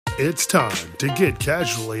It's time to get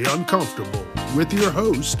casually uncomfortable with your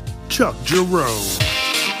host, Chuck Jerome.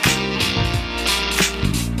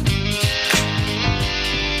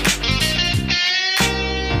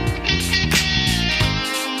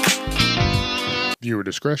 Viewer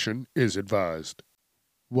discretion is advised.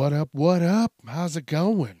 What up, what up? How's it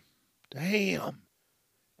going? Damn.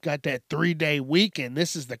 Got that 3-day weekend.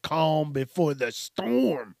 This is the calm before the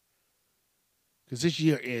storm. Because this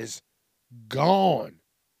year is gone.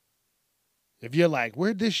 If you're like,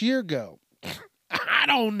 where'd this year go? I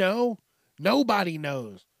don't know. Nobody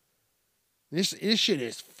knows. This shit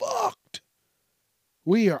is fucked.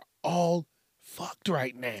 We are all fucked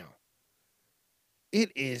right now.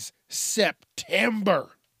 It is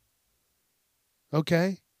September.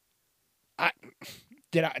 Okay?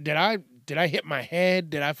 Did I hit my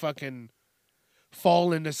head? Did I fucking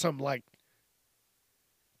fall into some like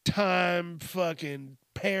time fucking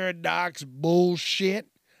paradox bullshit?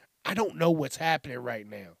 I don't know what's happening right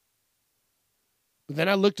now. But then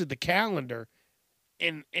I looked at the calendar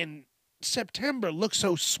and September looked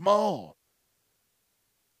so small.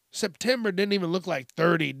 September didn't even look like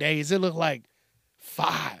 30 days. It looked like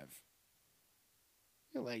 5.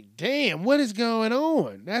 You're like, damn, what is going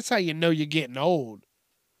on? That's how you know you're getting old.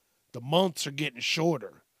 The months are getting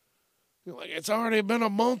shorter. You're like, it's already been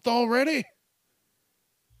a month already?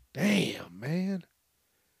 Damn, man.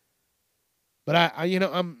 But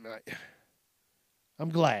I'm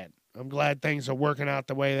glad. I'm glad things are working out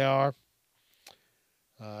the way they are.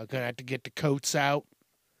 Gonna have to get the coats out.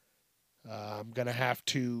 I'm gonna have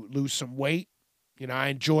to lose some weight. You know,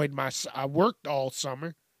 I worked all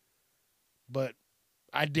summer, but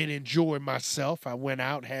I did enjoy myself. I went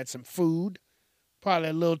out, had some food, probably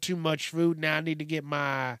a little too much food. Now I need to get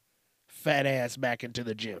my fat ass back into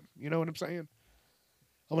the gym. You know what I'm saying?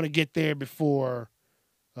 I want to get there before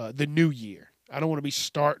the new year. I don't want to be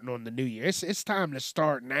starting on the new year. It's time to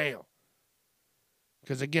start now.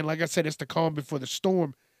 Because again, like I said, it's the calm before the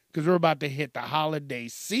storm. Because we're about to hit the holiday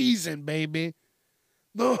season, baby.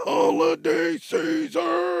 The holiday season.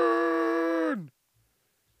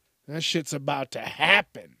 That shit's about to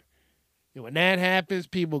happen. And when that happens,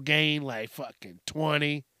 people gain like fucking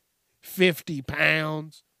 20, 50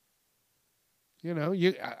 pounds. You know,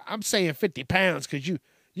 I'm saying 50 pounds because you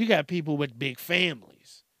got people with big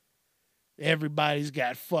families. Everybody's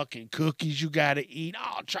got fucking cookies you got to eat.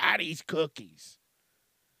 Oh, try these cookies.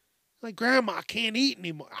 Like, Grandma, I can't eat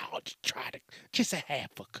anymore. Oh, just a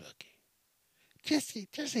half a cookie. Just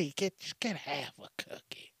get half a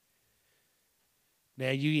cookie. Now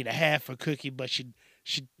you eat a half a cookie, but she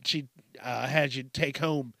has you take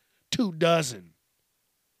home 2 dozen.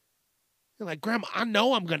 You're like, Grandma, I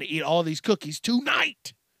know I'm gonna eat all these cookies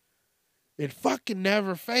tonight. It fucking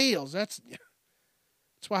never fails. That's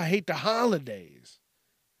why I hate the holidays,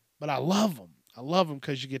 but I love them. I love them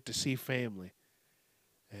because you get to see family,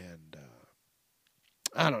 and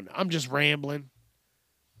I don't know. I'm just rambling.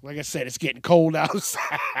 Like I said, it's getting cold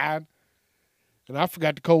outside. And I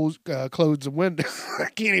forgot to close the windows. I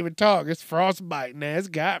can't even talk. It's frostbite now. It's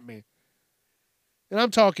got me. And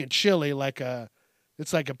I'm talking chilly,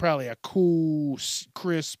 it's probably a cool,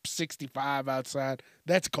 crisp 65 outside.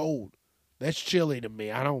 That's cold. That's chilly to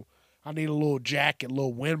me. I need a little jacket, a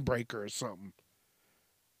little windbreaker or something.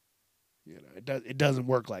 You know, it doesn't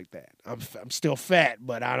work like that. I'm still fat,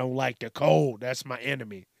 but I don't like the cold. That's my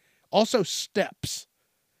enemy. Also, steps.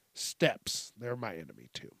 Steps. They're my enemy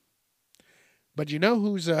too. But you know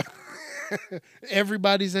who's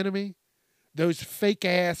everybody's enemy? Those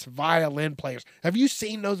fake-ass violin players. Have you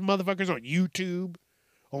seen those motherfuckers on YouTube,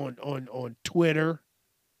 on Twitter?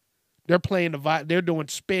 They're playing they're doing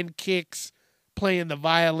spin kicks, playing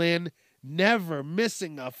the never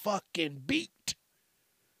missing a fucking beat.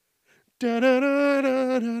 And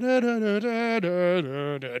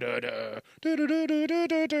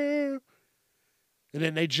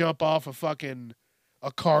then they jump off a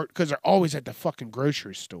cart because they're always at the fucking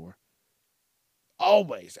grocery store.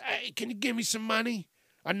 Always. Hey, can you give me some money?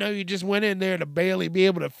 I know you just went in there to barely be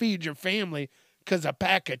able to feed your family because a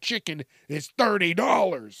pack of chicken is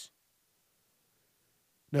 $30.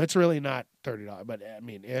 No, it's really not $30. But, I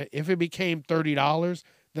mean, if it became $30,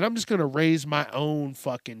 then I'm just going to raise my own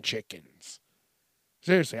fucking chickens.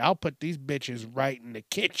 Seriously, I'll put these bitches right in the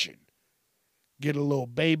kitchen. Get a little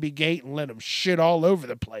baby gate and let them shit all over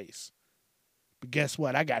the place. But guess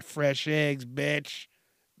what? I got fresh eggs, bitch.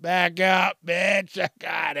 Back up, bitch. I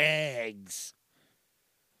got eggs.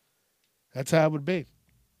 That's how it would be.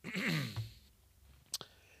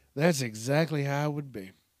 That's exactly how it would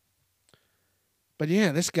be. But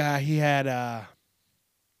yeah, this guy, he had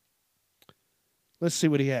Let's see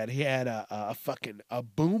what he had. He had a fucking a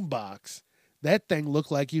boom box. That thing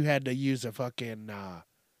looked like you had to use a fucking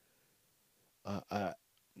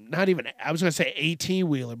not even, I was gonna say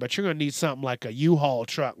 18-wheeler, but you're gonna need something like a U-Haul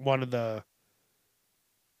truck, one of the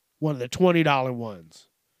 $20 ones.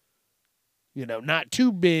 You know, not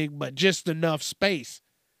too big, but just enough space.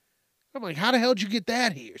 I'm like, how the hell did you get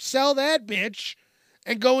that here? Sell that bitch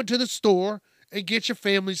and go into the store and get your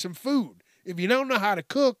family some food. If you don't know how to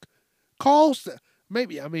cook,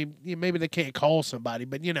 maybe they can't call somebody,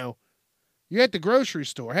 but you know, you're at the grocery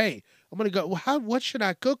store. Hey, I'm gonna go. Well, what should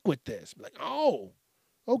I cook with this? Like, oh,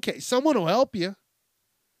 okay, someone will help you.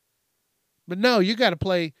 But no, you got to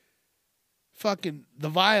play fucking the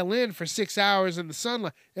violin for 6 hours in the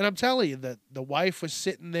sunlight. And I'm telling you, the wife was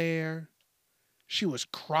sitting there. She was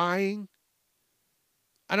crying.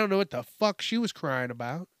 I don't know what the fuck she was crying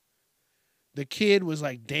about. The kid was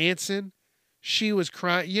like dancing. She was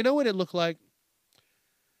crying. You know what it looked like?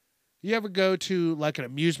 You ever go to like an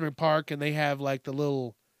amusement park and they have like the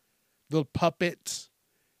little puppets?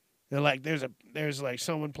 They're like, there's like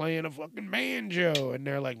someone playing a fucking banjo and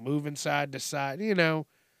they're like moving side to side, you know.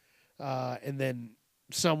 And then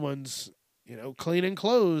someone's, you know, cleaning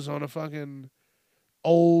clothes on a fucking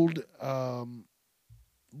old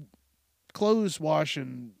clothes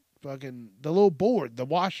washing fucking, the little board, the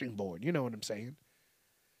washing board, you know what I'm saying?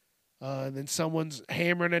 And then someone's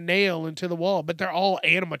hammering a nail into the wall, but they're all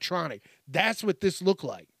animatronic. That's what this looked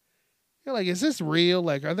like. You're like, is this real?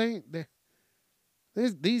 Like, are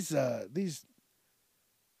these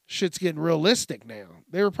shit's getting realistic now.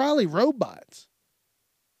 They were probably robots.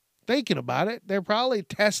 Thinking about it, they're probably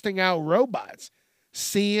testing out robots,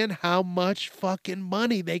 seeing how much fucking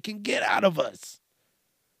money they can get out of us.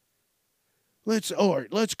 Let's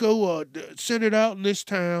go send it out in this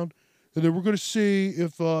town, and then we're going to see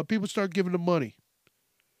if people start giving them money.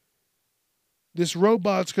 This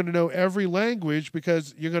robot's going to know every language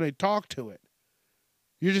because you're going to talk to it.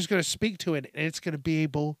 You're just going to speak to it, and it's going to be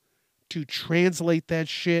able to translate that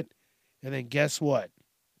shit, and then guess what?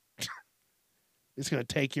 It's going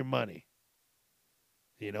to take your money.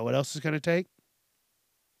 You know what else it's going to take?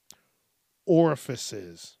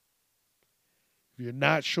 Orifices. If you're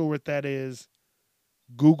not sure what that is,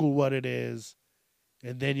 Google what it is,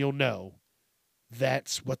 and then you'll know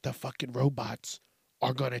that's what the fucking robots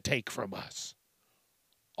are going to take from us.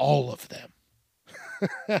 All of them.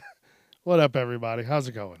 What up, everybody? How's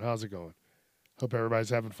it going? Hope everybody's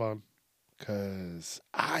having fun. Because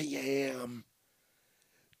I am.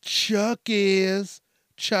 Chuck is.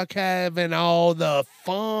 Chuck having all the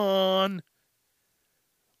fun.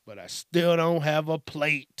 But I still don't have a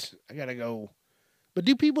plate. I got to go. But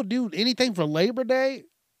do people do anything for Labor Day?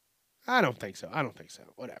 I don't think so.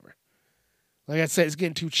 Whatever. Like I said, it's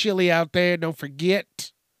getting too chilly out there. Don't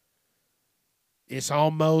forget, it's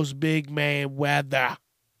almost big man weather.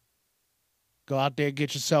 Go out there,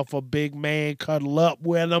 get yourself a big man, cuddle up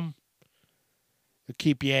with him. It'll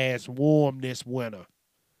keep your ass warm this winter.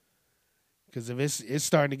 Because if it's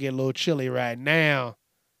starting to get a little chilly right now,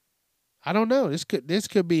 I don't know. This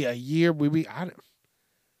could be a year where we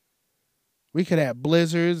could have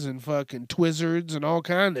blizzards and fucking twizzards and all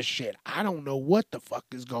kind of shit. I don't know what the fuck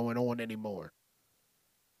is going on anymore.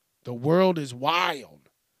 The world is wild.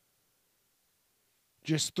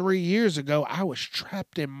 Just 3 years ago, I was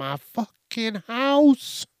trapped in my fucking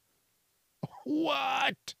house.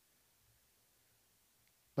 What?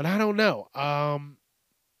 But I don't know.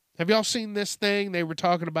 Have y'all seen this thing? They were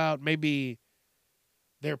talking about maybe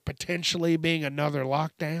there potentially being another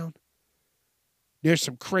lockdown. There's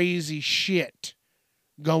some crazy shit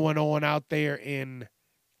going on out there in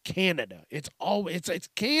Canada. It's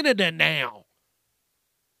Canada now.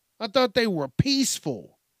 I thought they were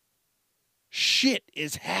peaceful. Shit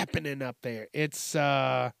is happening up there. It's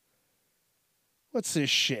what's this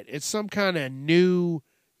shit? It's some kind of new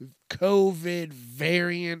COVID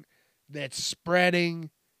variant that's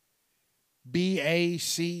spreading.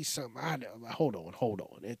 BAC something. I know. Hold on.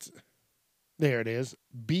 There it is.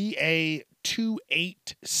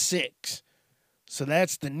 BA286. So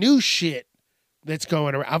that's the new shit that's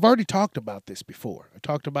going around. I've already talked about this before. I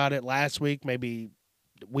talked about it last week, maybe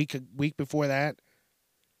week before that.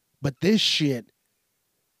 But this shit,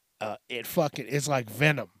 it's like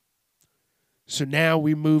venom. So now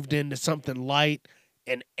we moved into something light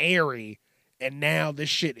and airy, and now this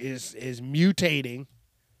shit is mutating.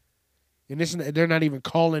 And they're not even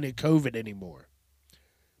calling it COVID anymore.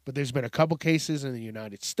 But there's been a couple cases in the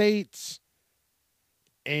United States.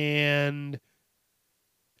 And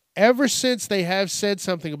ever since they have said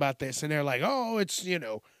something about this, and they're like, oh, it's,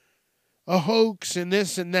 a hoax and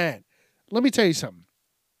this and that. Let me tell you something.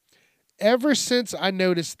 ever since I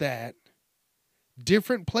noticed that,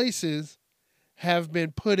 different places have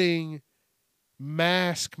been putting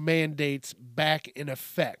mask mandates back in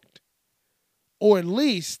effect. Or at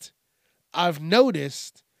least I've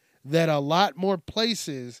noticed that a lot more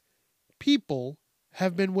places, people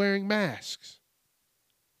have been wearing masks.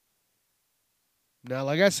 Now,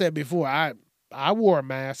 like I said before, I wore a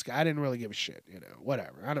mask. I didn't really give a shit,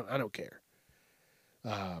 whatever. I don't care.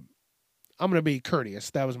 I'm going to be courteous.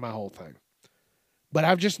 That was my whole thing. But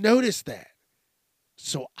I've just noticed that.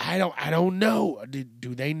 So I don't know.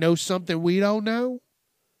 Do they know something we don't know?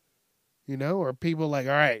 Or people like,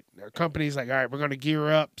 all right, their company's like, all right, we're going to gear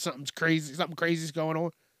up. Something crazy's going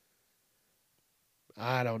on.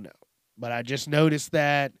 I don't know. But I just noticed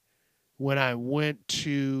that when I went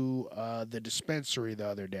to the dispensary the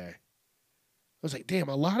other day. I was like, damn,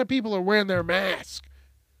 a lot of people are wearing their mask.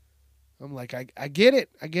 I'm like, I get it.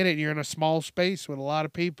 I get it. You're in a small space with a lot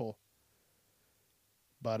of people.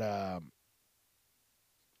 But I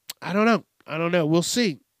don't know. We'll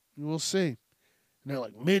see. And they're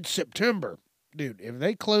like, mid-September. Dude, if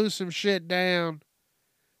they close some shit down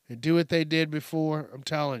and do what they did before, I'm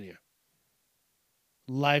telling you,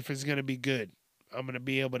 life is going to be good. I'm going to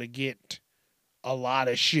be able to get a lot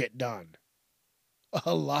of shit done.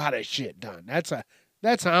 A lot of shit done. That's how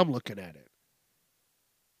I'm looking at it.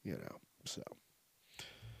 So.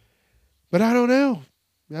 But I don't know.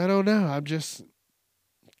 I'm just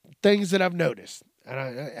things that I've noticed.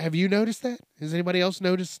 Have you noticed that? Has anybody else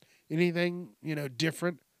noticed anything,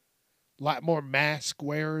 different? A lot more mask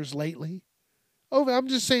wearers lately? I'm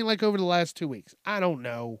just saying like over the last 2 weeks. I don't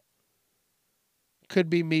know. Could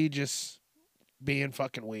be me just being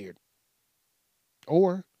fucking weird.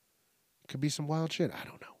 Or could be some wild shit. I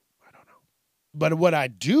don't know. But what I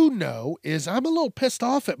do know is I'm a little pissed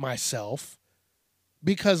off at myself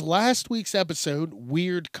because last week's episode,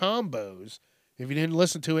 Weird Combos, if you didn't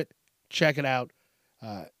listen to it, check it out.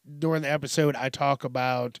 During the episode, I talk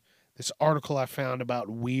about this article I found about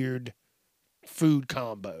weird food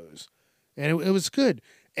combos. And it was good.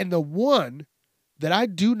 And the one that I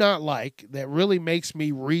do not like, that really makes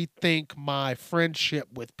me rethink my friendship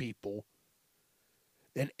with people,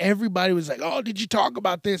 and everybody was like, oh, did you talk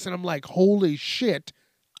about this? And I'm like, holy shit,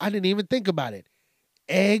 I didn't even think about it.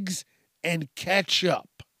 Eggs and ketchup.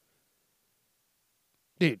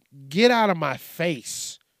 Dude, get out of my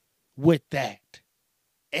face with that.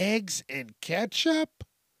 Eggs and ketchup?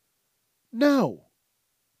 No.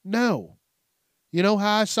 You know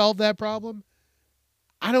how I solved that problem?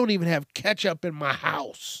 I don't even have ketchup in my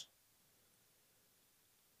house.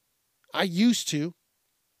 I used to.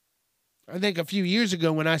 I think a few years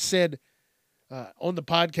ago when I said on the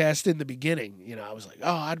podcast in the beginning, I was like,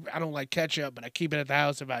 oh, I don't like ketchup, but I keep it at the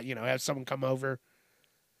house if I, have someone come over.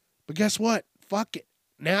 But guess what? Fuck it.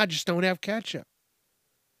 Now I just don't have ketchup.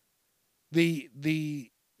 The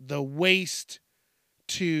waste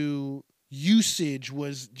to usage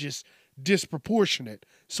was just disproportionate.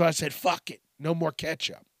 So I said, fuck it. No more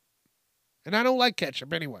ketchup. And I don't like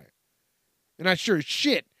ketchup anyway. And I sure as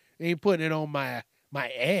shit ain't putting it on my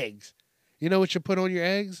eggs. You know what you put on your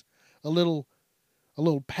eggs? A little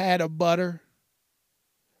pat of butter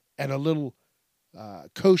and a little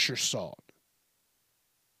kosher salt.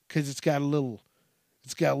 Because it's got a little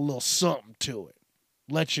something to it.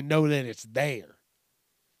 Let you know that it's there.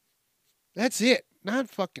 That's it. Not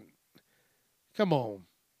fucking, come on.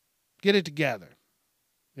 Get it together.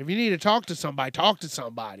 If you need to talk to somebody, talk to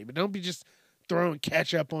somebody. But don't be just throwing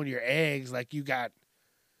ketchup on your eggs like you got,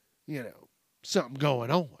 something going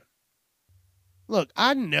on. Look,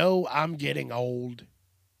 I know I'm getting old.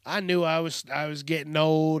 I knew I was getting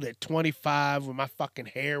old at 25 when my fucking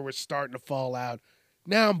hair was starting to fall out.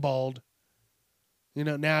 Now I'm bald.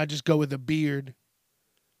 Now I just go with a beard.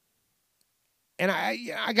 And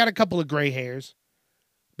I got a couple of gray hairs.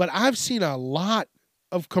 But I've seen a lot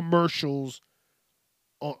of commercials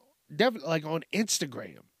definitely like on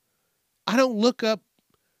Instagram. I don't look up.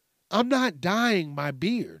 I'm not dyeing my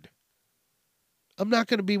beard. I'm not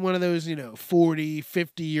going to be one of those, 40,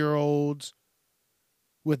 50-year-olds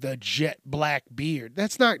with a jet black beard.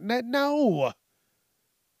 That's not, no.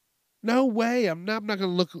 No way. I'm not going to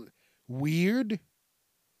look weird.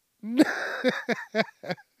 You're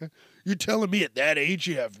telling me at that age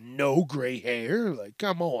you have no gray hair? Like,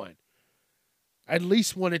 come on. I at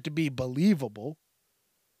least want it to be believable.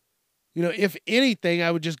 If anything,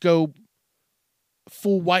 I would just go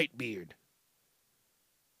full white beard.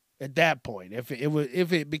 At that point, if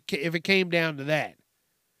it came down to that,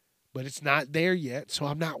 but it's not there yet, so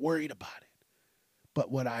I'm not worried about it.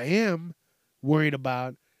 But what I am worried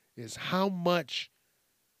about is how much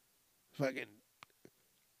fucking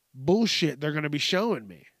bullshit they're going to be showing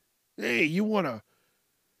me. Hey, you want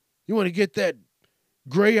to get that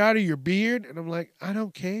gray out of your beard? And I'm like, I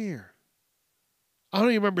don't care. I don't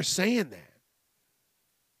even remember saying that.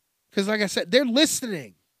 Because like I said, they're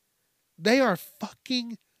listening. They are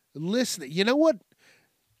fucking listening. You know what?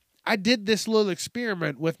 I did this little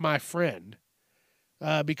experiment with my friend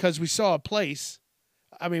because we saw a place.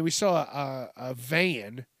 I mean, we saw a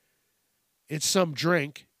van. It's some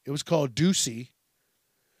drink. It was called Doocy.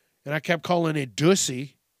 And I kept calling it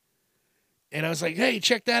Dussy. And I was like, hey,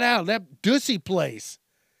 check that out. That Dussy place.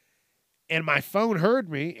 And my phone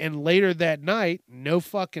heard me. And later that night, no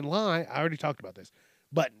fucking lie, I already talked about this.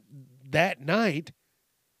 But that night,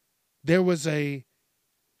 there was a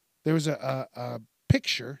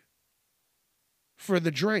picture for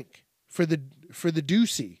the drink, for the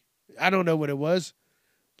Doocy. I don't know what it was.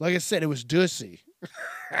 Like I said, it was Dussy.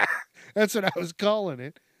 That's what I was calling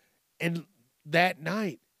it. And that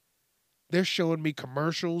night, they're showing me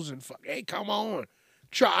commercials and hey, come on,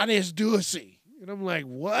 try this Dussy. And I'm like,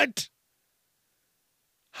 what?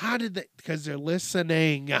 How did they? Because they're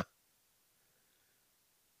listening.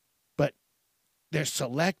 But they're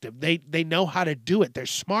selective. They know how to do it. They're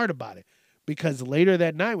smart about it. Because later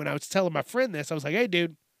that night, when I was telling my friend this, I was like, hey,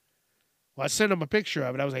 dude. Well, I sent him a picture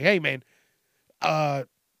of it. I was like, hey, man,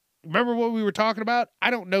 remember what we were talking about? I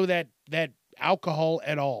don't know that alcohol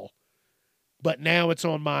at all. But now it's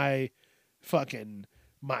on my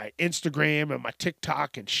Instagram and my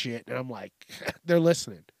TikTok and shit. And I'm like, they're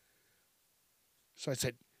listening. So I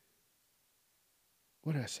said,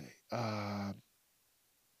 what did I say?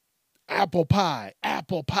 Apple pie,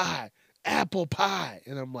 apple pie, apple pie.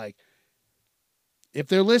 And I'm like, if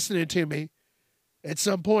they're listening to me, at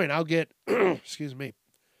some point I'll get, excuse me,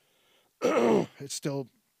 it's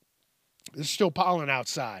still pollen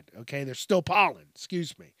outside. Okay. There's still pollen.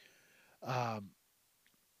 Excuse me. But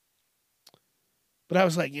I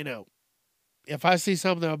was like, if I see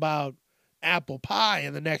something about apple pie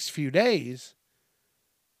in the next few days,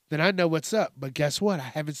 then I know what's up. But guess what? I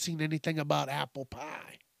haven't seen anything about apple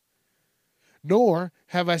pie. Nor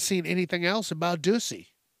have I seen anything else about Dussy.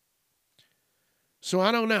 So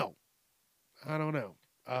I don't know.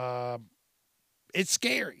 It's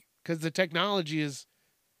scary because the technology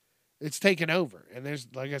it's taken over. And there's,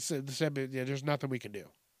 like I said, there's nothing we can do.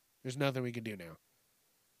 There's nothing we can do now.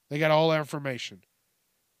 They got all our information.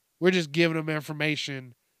 We're just giving them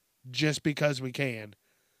information just because we can,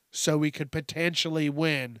 so we could potentially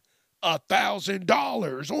win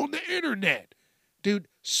 $1,000 on the internet. Dude,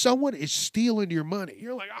 someone is stealing your money.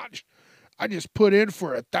 You're like, I just put in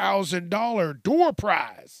for $1,000 door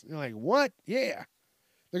prize. You're like, what? Yeah.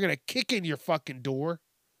 They're going to kick in your fucking door.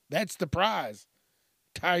 That's the prize.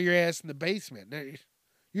 Tie your ass in the basement.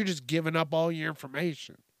 You're just giving up all your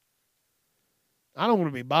information. I don't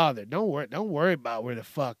want to be bothered. Don't worry about where the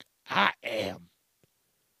fuck I am.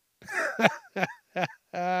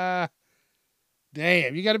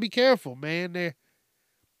 Damn, you got to be careful, man.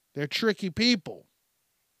 They're tricky people.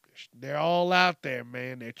 They're all out there,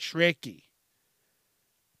 man. They're tricky.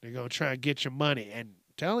 They're going to try and get your money. And I'm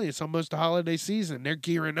telling you, it's almost the holiday season. They're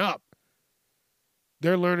gearing up.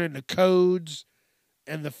 They're learning the codes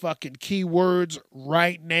and the fucking keywords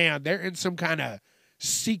right now. They're in some kind of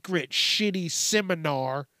secret shitty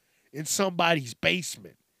seminar in somebody's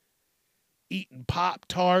basement, eating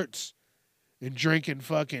Pop-Tarts and drinking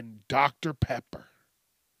fucking Dr. Pepper.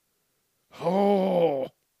 Oh,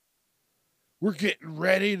 we're getting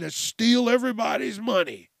ready to steal everybody's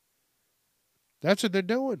money. That's what they're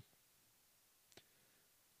doing.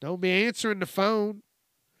 Don't be answering the phone.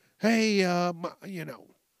 Hey,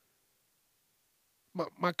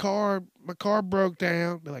 my car broke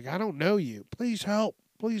down. Be like, I don't know you. Please help.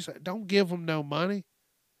 Please don't give them no money.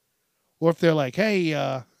 Or if they're like,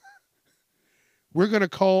 hey, we're going to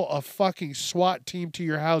call a fucking SWAT team to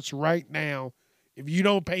your house right now if you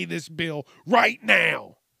don't pay this bill right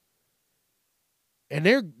now. And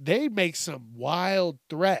they make some wild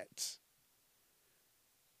threats.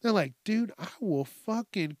 They're like, dude, I will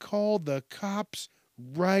fucking call the cops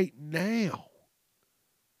right now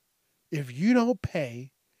if you don't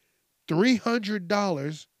pay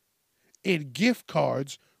 $300 in gift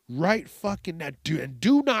cards right fucking now. And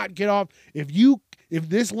do not get off. If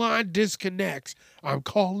this line disconnects, I'm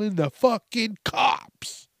calling the fucking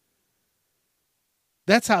cops.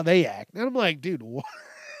 That's how they act. And I'm like, dude, what?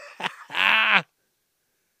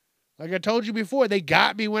 Like I told you before, they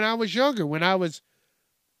got me when I was younger, when I was,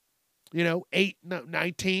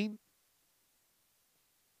 19,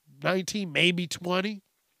 maybe 20.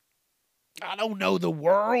 I don't know the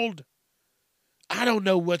world. I don't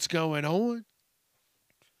know what's going on.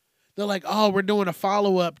 They're like, oh, we're doing a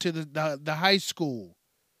follow-up to the high school.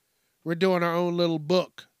 We're doing our own little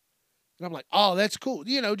book. And I'm like, oh, that's cool.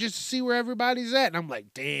 Just to see where everybody's at. And I'm like,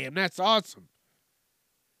 damn, that's awesome.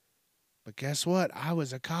 But guess what? I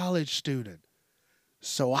was a college student.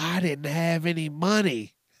 So I didn't have any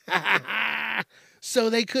money. So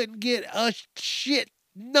they couldn't get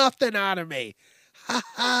nothing out of me. Ha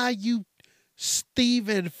ha, you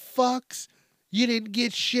Steven fucks. You didn't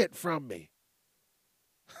get shit from me.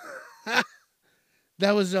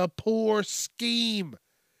 That was a poor scheme.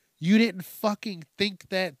 You didn't fucking think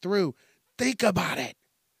that through. Think about it.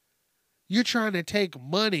 You're trying to take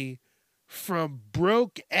money from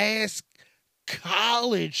broke-ass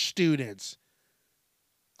college students.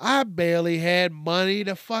 I barely had money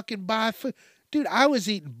to fucking buy food. Dude, I was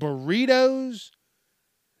eating burritos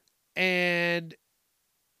and,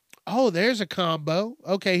 oh, there's a combo.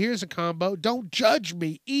 Okay, here's a combo. Don't judge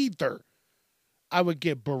me either. I would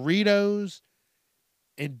get burritos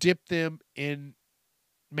and dip them in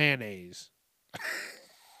mayonnaise.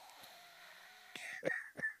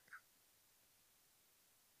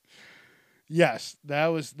 Yes, that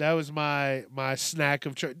was my snack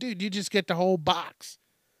of choice. Dude, you just get the whole box.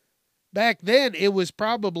 Back then, it was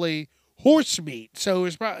probably horse meat, so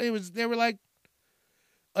they were like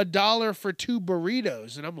 $1 for 2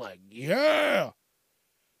 burritos, and I'm like, yeah,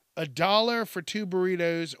 $1 for 2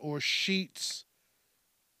 burritos or Sheetz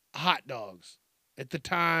hot dogs. At the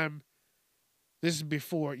time, this is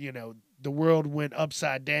before the world went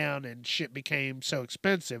upside down and shit became so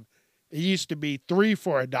expensive. It used to be 3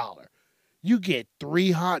 for $1. You get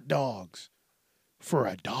 3 hot dogs for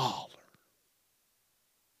 $1.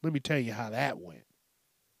 Let me tell you how that went.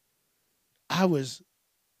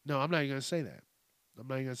 No, I'm not even going to say that. I'm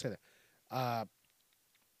not even going to say that.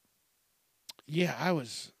 Yeah, I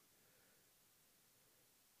was.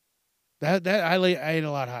 I ate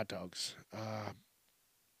a lot of hot dogs.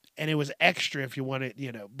 And it was extra if you wanted,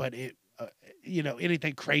 but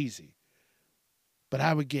anything crazy. But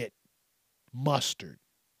I would get mustard.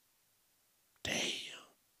 Damn.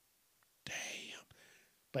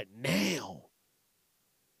 But now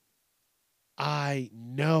I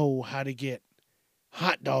know how to get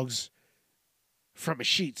hot dogs from a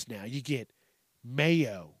Sheetz now. You get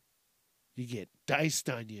mayo. You get diced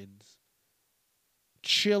onions,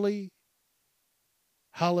 chili,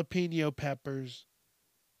 jalapeno peppers,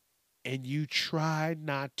 and you try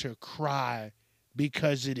not to cry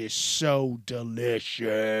because it is so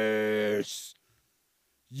delicious.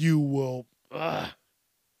 You will.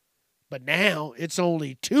 But now it's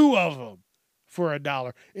only 2 of them for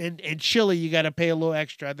 $1. And chili, you got to pay a little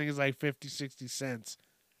extra. I think it's like 50, 60 cents.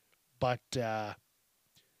 But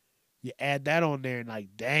you add that on there and like,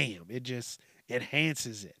 damn, it just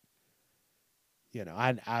enhances it.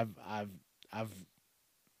 I've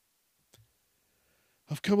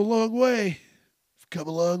come a long way. I've come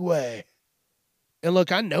a long way. And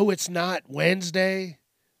look, I know it's not Wednesday,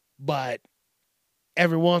 but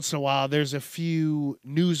every once in a while, there's a few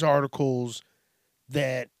news articles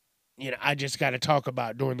that, I just got to talk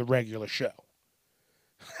about during the regular show.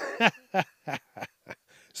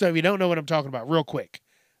 So if you don't know what I'm talking about, real quick,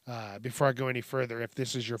 before I go any further, if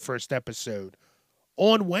this is your first episode,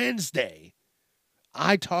 on Wednesday,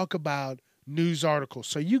 I talk about news articles.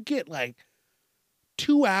 So you get like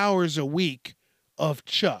 2 hours a week of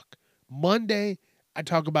Chuck. Monday, I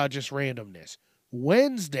talk about just randomness.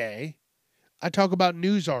 Wednesday, I talk about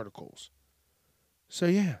news articles. So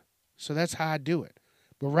yeah, so that's how I do it.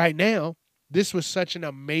 But right now, this was such an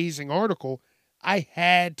amazing article, I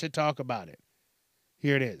had to talk about it.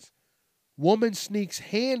 Here it is. Woman sneaks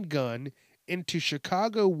handgun into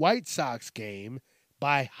Chicago White Sox game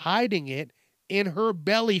by hiding it in her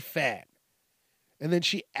belly fat. And then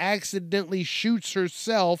she accidentally shoots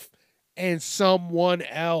herself and someone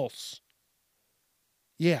else.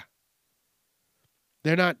 Yeah.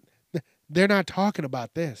 They're not talking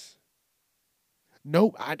about this.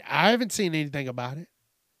 Nope, I haven't seen anything about it.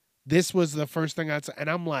 This was the first thing I saw, and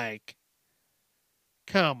I'm like,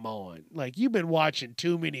 come on. Like, you've been watching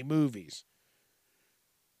too many movies.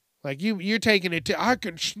 Like, you're taking it to, I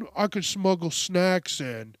can smuggle snacks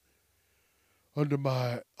in under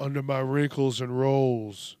my wrinkles and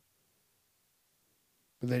rolls.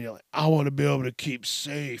 But then you're like, I want to be able to keep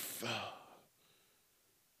safe.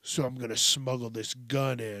 So I'm going to smuggle this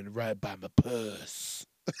gun in right by my purse.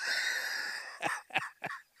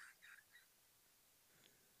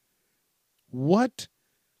 What?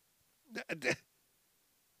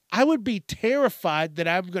 I would be terrified that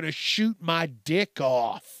I'm going to shoot my dick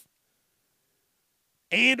off.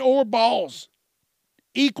 And or balls.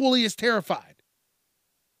 Equally as terrified.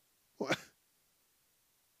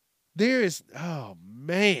 There is, oh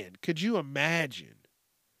man, could you imagine?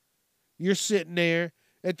 You're sitting there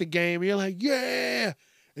at the game, you're like, yeah,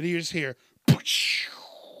 and you just hear,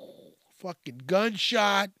 fucking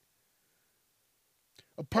gunshot.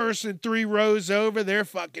 A person 3 rows over, they're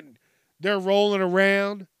rolling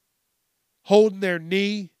around, holding their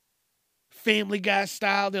knee, Family Guy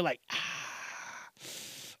style. They're like,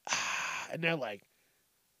 and they're like,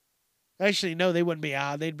 actually, no, they wouldn't be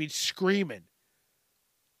they'd be screaming.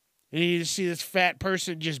 And you just see this fat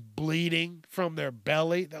person just bleeding from their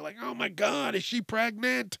belly. They're like, oh my God, is she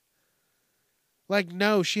pregnant? Like,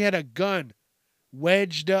 no, she had a gun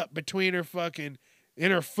wedged up between her fucking,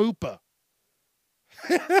 in her fupa.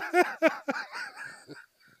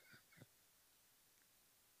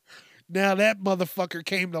 Now that motherfucker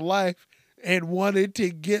came to life and wanted to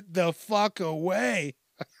get the fuck away.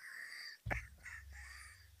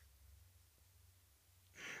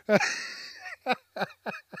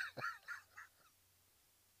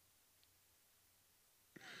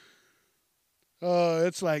 Oh,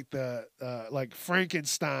 it's like the like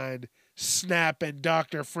Frankenstein snapping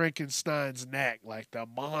Dr. Frankenstein's neck, like the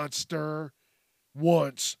monster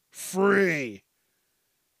wants free.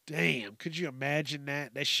 Damn, could you imagine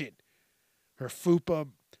that? That shit, her fupa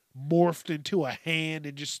morphed into a hand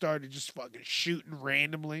and just started just fucking shooting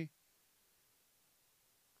randomly.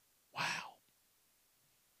 Wow.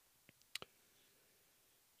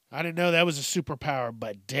 I didn't know that was a superpower,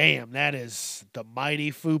 but damn, that is the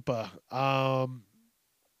mighty fupa.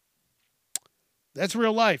 That's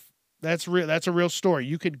real life. That's real. That's a real story.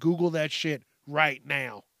 You can Google that shit right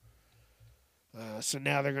now. So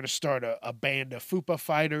now they're going to start a band of fupa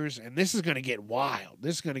fighters, and this is going to get wild.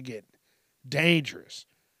 This is going to get dangerous.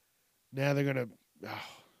 Now they're going to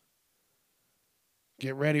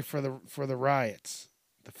get ready for the riots,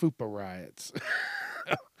 the fupa riots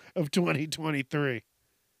of 2023.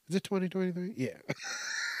 Is it 2023? Yeah.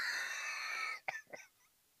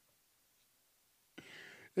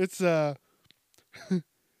 It's this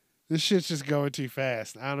shit's just going too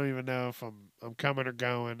fast. I don't even know if I'm coming or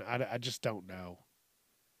going. I just don't know.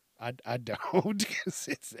 I don't, because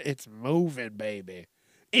it's moving, baby.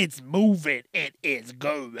 It's moving. It is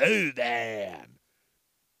moving. And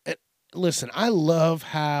listen, I love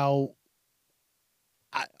how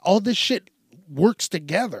all this shit works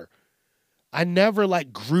together. I never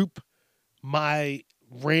like group my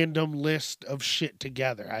random list of shit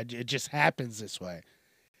together. It just happens this way.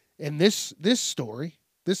 And this story,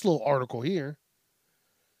 this little article here,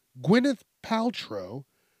 Gwyneth Paltrow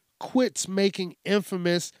quits making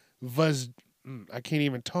infamous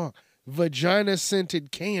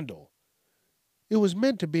vagina-scented candle. It was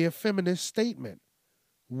meant to be a feminist statement.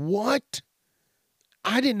 What?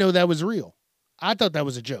 I didn't know that was real. I thought that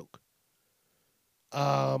was a joke.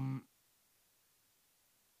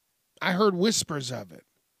 I heard whispers of it.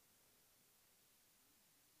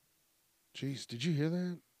 Jeez, did you hear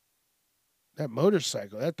that? That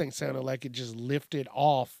motorcycle, that thing sounded like it just lifted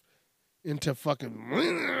off into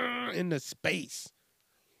fucking into space.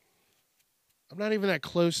 I'm not even that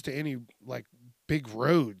close to any like big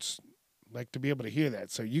roads like to be able to hear that.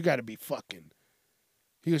 So you got to be fucking.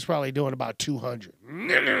 He was probably doing about 200.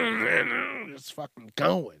 Just fucking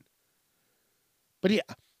going. But yeah,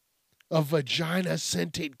 a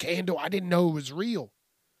vagina-scented candle. I didn't know it was real.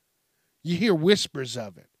 You hear whispers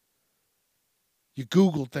of it. You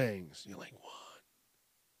Google things. You're like, what?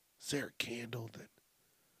 Is there a candle that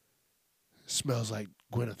smells like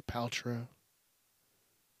Gwyneth Paltrow?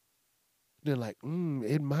 They're like,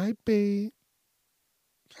 it might be.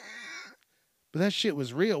 But that shit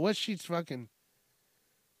was real. What, she's fucking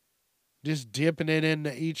just dipping it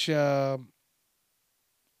into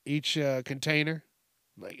each container?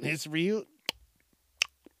 Like, it's real?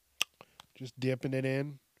 Just dipping it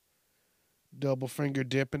in. Double finger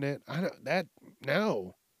dipping it.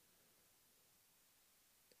 No.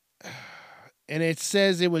 And it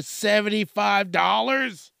says it was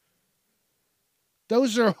 $75?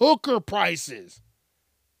 Those are hooker prices.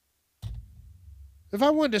 If I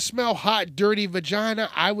wanted to smell hot, dirty vagina,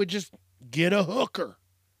 I would just get a hooker.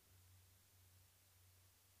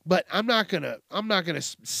 But I'm not gonna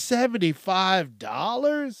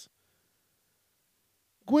 $75?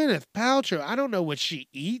 Gwyneth Paltrow, I don't know what she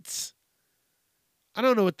eats. I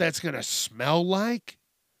don't know what that's gonna smell like.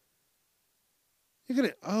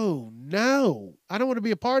 Oh no. I don't want to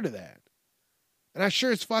be a part of that. And I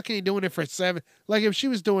sure as fuck ain't doing it for $7. Like if she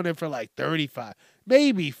was doing it for like 35,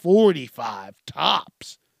 maybe 45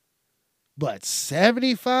 tops. But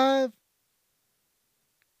 75?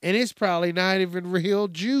 And it's probably not even real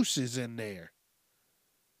juices in there.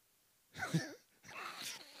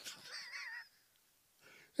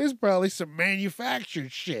 There's probably some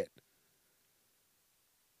manufactured shit.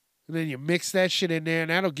 And then you mix that shit in there, and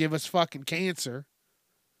that'll give us fucking cancer.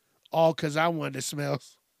 All because I wanted to smell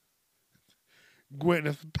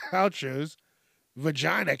Gwyneth Paltrow's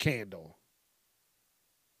vagina candle.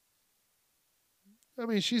 I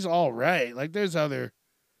mean, she's all right. Like, there's other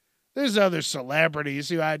celebrities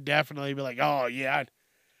who I'd definitely be like, oh, yeah,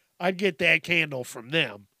 I'd get that candle from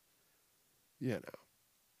them. You know.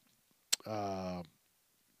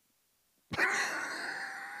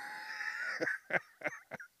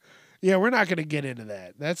 Yeah, we're not going to get into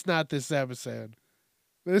that. That's not this episode.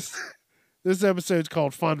 This episode's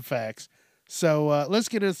called Fun Facts. So let's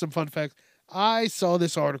get into some fun facts. I saw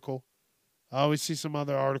this article. I always see some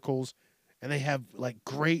other articles, and they have like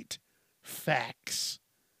great facts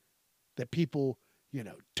that people,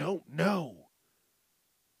 don't know.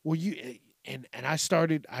 Well, and I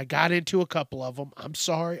got into a couple of them. I'm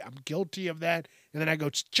sorry. I'm guilty of that. And then I go,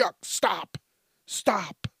 Chuck, stop.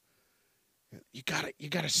 You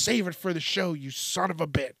gotta save it for the show, you son of a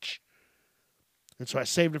bitch. And so I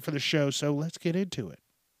saved it for the show, so let's get into it.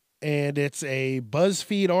 And it's a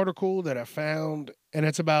BuzzFeed article that I found, and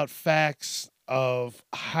it's about facts of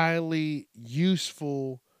highly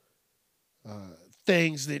useful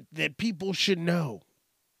things that people should know,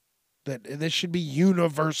 that should be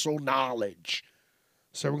universal knowledge.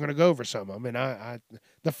 So we're going to go over some of them. And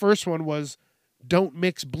the first one was, don't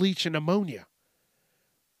mix bleach and ammonia.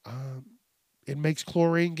 It makes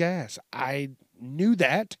chlorine gas. I knew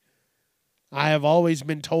that. I have always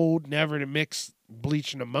been told never to mix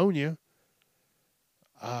bleach and ammonia.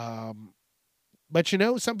 But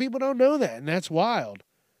some people don't know that, and that's wild.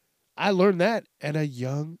 I learned that at a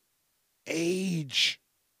young age.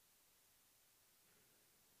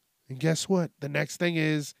 And guess what? The next thing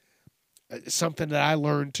is something that I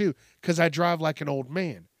learned too, because I drive like an old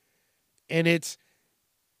man. And it's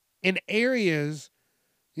in areas,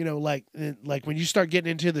 like when you start getting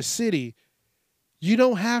into the city, you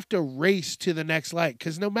don't have to race to the next light,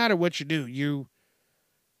 because no matter what you do, you're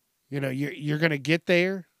going to get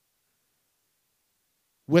there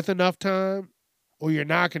with enough time, or you're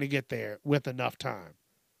not going to get there with enough time.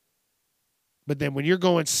 But then when you're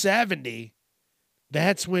going 70,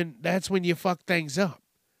 that's when you fuck things up.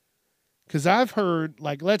 Because I've heard,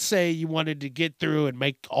 like, let's say you wanted to get through and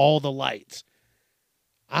make all the lights.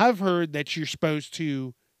 I've heard that you're supposed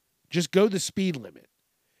to just go the speed limit.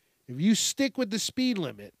 If you stick with the speed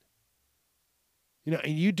limit,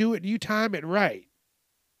 and you do it, you time it right?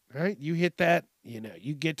 You hit that,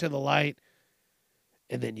 you get to the light,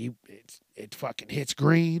 and then it fucking hits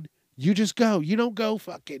green. You just go. You don't go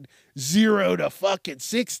fucking 0 to fucking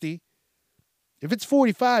 60. If it's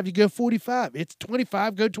 45, you go 45. It's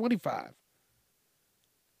 25, go 25.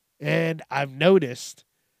 And I've noticed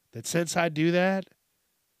that since I do that,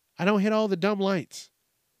 I don't hit all the dumb lights.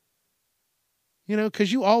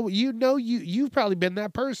 Because you've probably been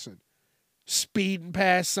that person. Speeding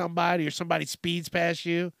past somebody, or somebody speeds past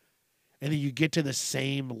you, and then you get to the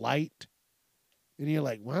same light. And you're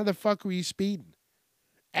like, why the fuck were you speeding?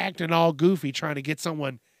 Acting all goofy trying to get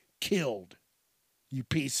someone killed. You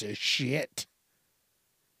piece of shit.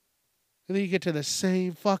 And then you get to the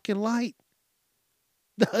same fucking light.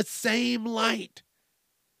 The same light.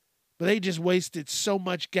 But they just wasted so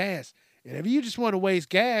much gas. And if you just want to waste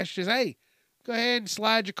gas, just, hey, go ahead and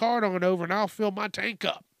slide your card on over and I'll fill my tank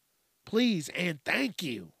up. Please and thank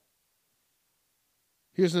you.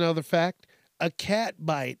 Here's another fact. A cat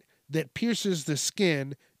bite that pierces the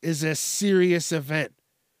skin is a serious event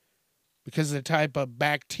because of the type of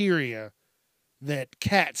bacteria that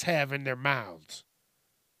cats have in their mouths.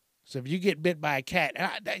 So if you get bit by a cat,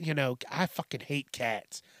 I fucking hate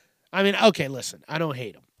cats. I mean, okay, listen, I don't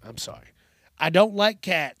hate them. I'm sorry. I don't like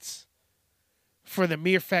cats for the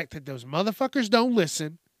mere fact that those motherfuckers don't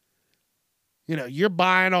listen. You're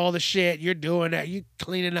buying all the shit. You're doing that. You're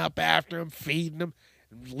cleaning up after them, feeding them.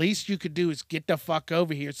 The least you could do is get the fuck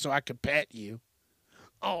over here so I could pet you.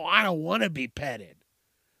 Oh, I don't want to be petted.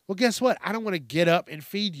 Well, guess what? I don't want to get up and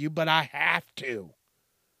feed you, but I have to.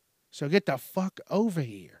 So get the fuck over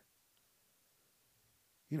here.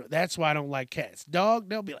 That's why I don't like cats. Dog,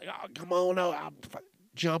 they'll be like, oh, come on, I'll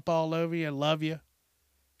jump all over you and love you.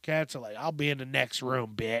 Cats are like, I'll be in the next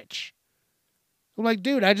room, bitch. I'm like,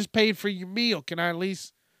 dude, I just paid for your meal. Can I at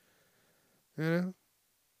least,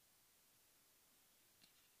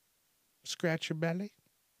 scratch your belly?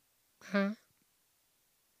 Huh?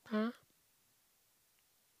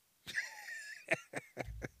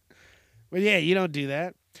 But yeah, you don't do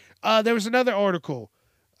that. There was another article.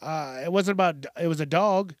 It was a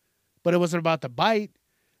dog, but it wasn't about the bite.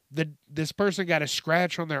 This person got a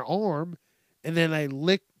scratch on their arm, and then they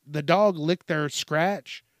licked the dog licked their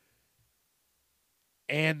scratch,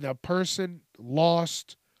 and the person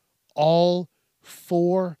lost all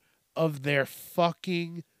 4 of their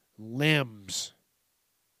fucking limbs.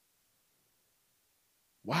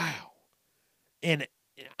 Wow. And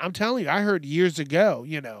I'm telling you, I heard years ago,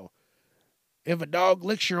 if a dog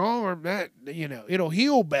licks your arm, that, it'll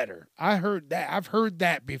heal better. I heard that. I've heard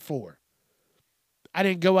that before. I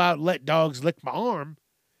didn't go out and let dogs lick my arm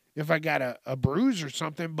if I got a bruise or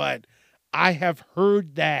something, but I have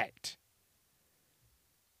heard that.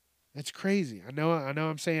 That's crazy. I know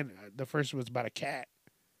I'm saying the first one was about a cat,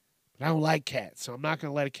 but I don't like cats, so I'm not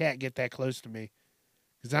going to let a cat get that close to me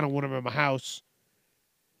because I don't want them in my house.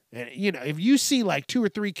 And, if you see like 2 or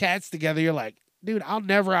 3 cats together, you're like, dude, I'll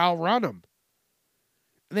never outrun them.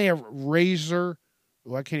 And they have razor.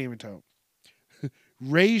 Oh, I can't even tell.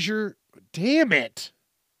 Razor. Damn it.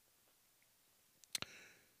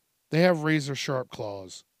 They have razor sharp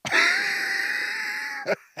claws.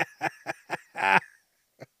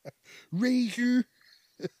 Razor.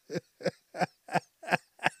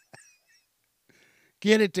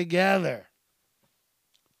 Get it together,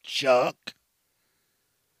 Chuck.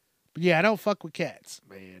 But yeah, I don't fuck with cats,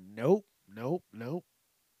 man. Nope.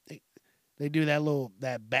 They do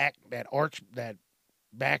that back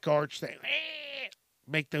arch thing.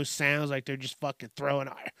 Make those sounds like they're just fucking throwing.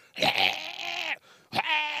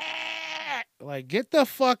 Like, get the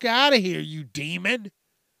fuck out of here, you demon.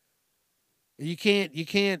 You can't,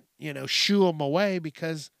 shoo them away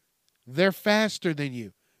because they're faster than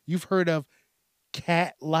you. You've heard of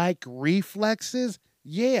cat-like reflexes?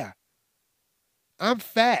 Yeah. I'm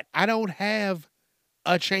fat. I don't have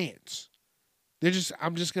a chance.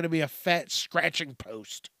 I'm just going to be a fat scratching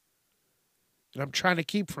post. And I'm trying to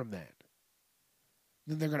keep from that.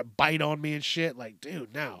 Then they're going to bite on me and shit. Like,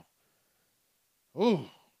 dude, no. Ooh.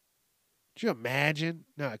 Could you imagine?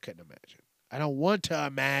 No, I couldn't imagine. I don't want to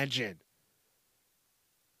imagine.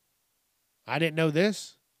 I didn't know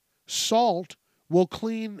this. Salt will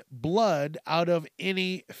clean blood out of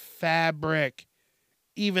any fabric,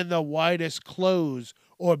 even the whitest clothes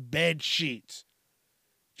or bed sheets.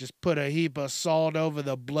 Just put a heap of salt over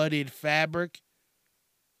the bloodied fabric.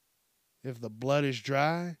 If the blood is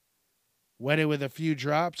dry, wet it with a few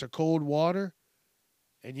drops of cold water.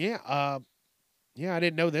 And I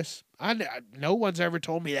didn't know this. No one's ever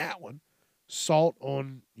told me that one. Salt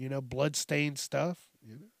on, blood-stained stuff.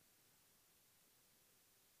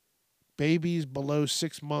 Babies below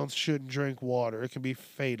 6 months shouldn't drink water. It can be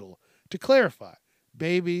fatal. To clarify,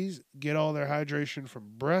 babies get all their hydration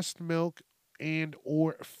from breast milk and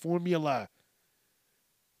or formula.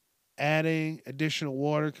 Adding additional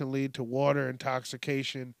water can lead to water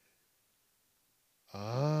intoxication.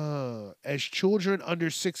 As children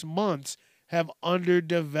under 6 months have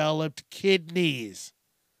underdeveloped kidneys.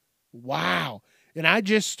 Wow. And I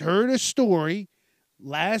just heard a story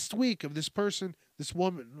last week of this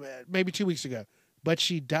woman, maybe 2 weeks ago, but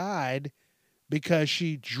she died because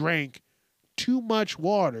she drank too much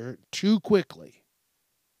water too quickly.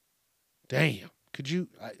 Damn. Could you?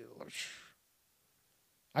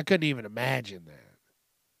 I couldn't even imagine that.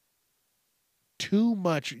 Too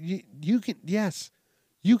much. You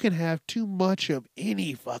can have too much of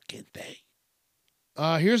any fucking thing.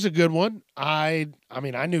 Here's a good one. I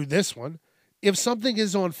knew this one. If something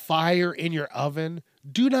is on fire in your oven,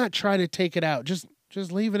 do not try to take it out. Just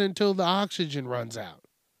leave it until the oxygen runs out.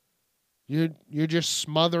 You're just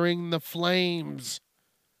smothering the flames.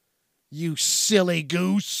 You silly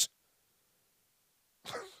goose.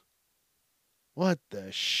 What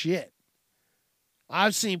the shit?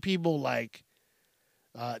 I've seen people like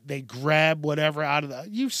they grab whatever out of the.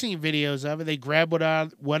 You've seen videos of it. They grab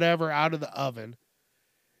whatever out of the oven,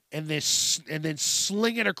 and then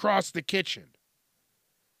sling it across the kitchen.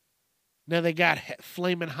 Now they got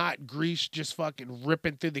flaming hot grease just fucking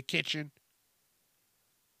ripping through the kitchen.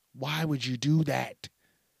 Why would you do that?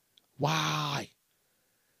 Why?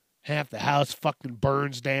 Half the house fucking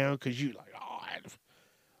burns down because you like,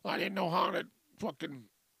 I didn't know how to fucking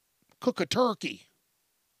cook a turkey.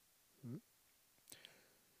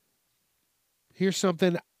 Here's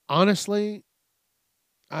something, honestly,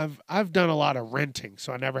 I've done a lot of renting,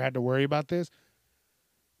 so I never had to worry about this.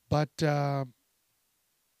 But and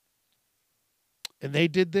they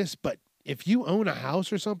did this, but if you own a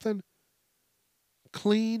house or something,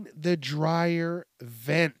 clean the dryer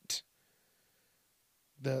vent.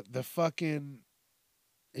 The fucking,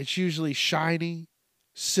 it's usually shiny,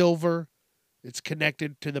 silver. It's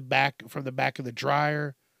connected to the back, from the back of the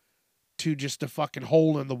dryer to just a fucking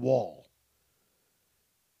hole in the wall.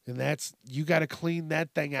 And you got to clean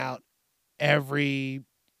that thing out every,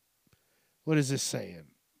 what is this saying?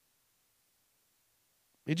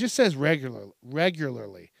 It just says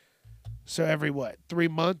regularly. So every what? 3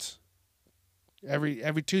 months? Every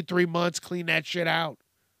 2-3 months, clean that shit out.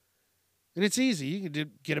 And it's easy. You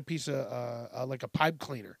can get a piece of like a pipe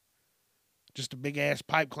cleaner, just a big ass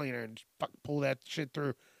pipe cleaner, and pull that shit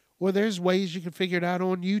through. Or there's ways you can figure it out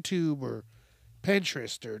on YouTube or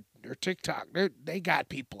Pinterest or TikTok. They got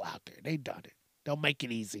people out there. They done it. They'll make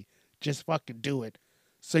it easy. Just fucking do it,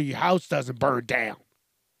 so your house doesn't burn down.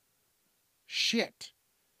 Shit.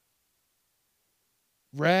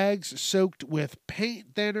 Rags soaked with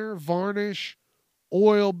paint thinner, varnish,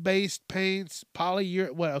 oil-based paints,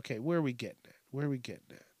 polyurethane. Well, okay, where are we getting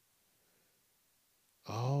at?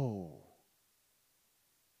 Oh.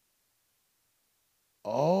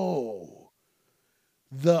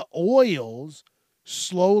 The oils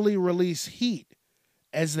slowly release heat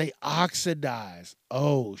as they oxidize.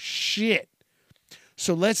 Oh, shit.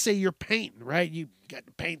 So let's say you're painting, right? You got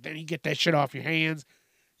the paint, then you get that shit off your hands.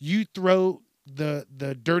 You throw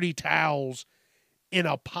the dirty towels in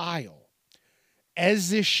a pile. As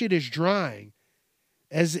this shit is drying,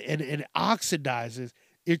 and it oxidizes,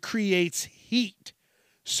 it creates heat.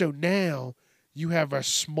 So now you could have a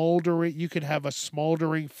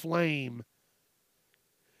smoldering flame,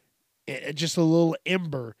 just a little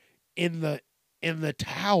ember in the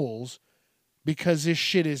towels, because this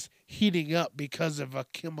shit is heating up because of a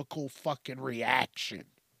chemical fucking reaction.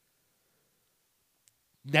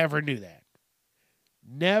 Never knew that.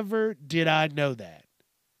 Never did I know that.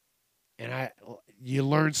 And you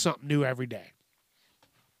learn something new every day.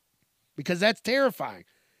 Because that's terrifying.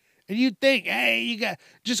 And you'd think, hey,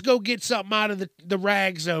 just go get something out of the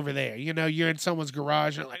rags over there. You know, you're in someone's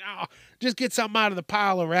garage and like, oh, just get something out of the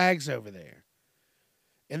pile of rags over there.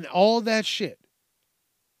 And all that shit,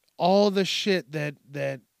 all the shit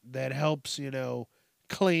that helps, you know,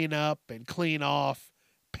 clean up and clean off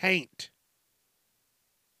paint.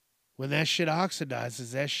 When that shit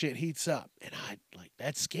oxidizes, that shit heats up. And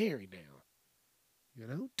that's scary now. You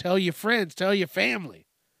know, tell your friends, tell your family,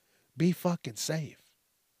 be fucking safe.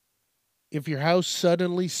 If your house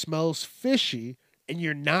suddenly smells fishy and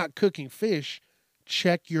you're not cooking fish,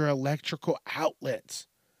 check your electrical outlets,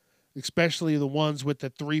 especially the ones with the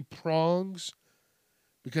 3 prongs,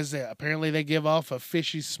 because apparently they give off a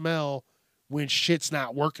fishy smell when shit's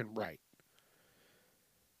not working right.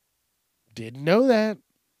 Didn't know that.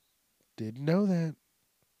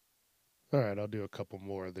 All right, I'll do a couple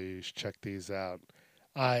more of these. Check these out.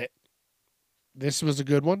 This was a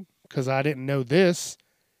good one because I didn't know this.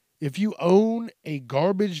 If you own a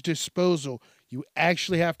garbage disposal, you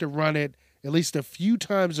actually have to run it at least a few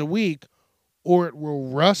times a week or it will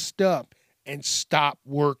rust up and stop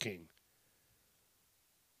working.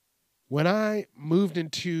 When I moved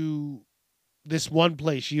into this one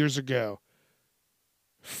place years ago,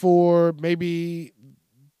 for maybe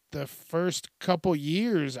the first couple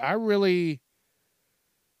years,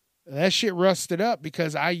 that shit rusted up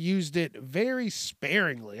because I used it very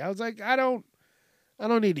sparingly. I was like, I don't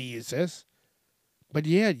need to use this. But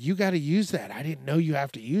yeah, you got to use that. I didn't know you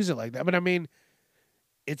have to use it like that. But I mean,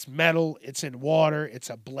 it's metal, it's in water, it's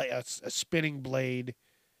a spinning blade.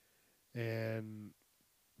 And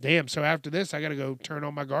damn, so after this, I got to go turn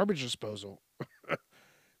on my garbage disposal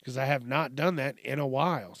because I have not done that in a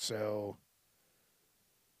while. So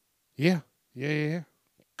yeah.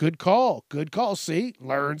 Good call. See,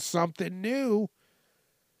 learned something new.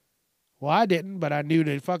 Well, I didn't, but I knew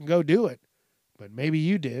to fucking go do it. But maybe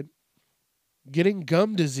you did. Getting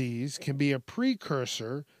gum disease can be a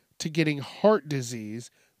precursor to getting heart disease,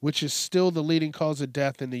 which is still the leading cause of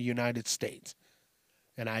death in the United States.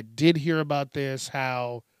 And I did hear about this,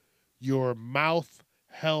 how your mouth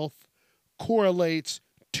health correlates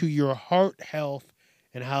to your heart health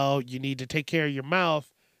and how you need to take care of your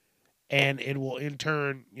mouth. And it will, in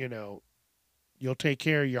turn, you know, you'll take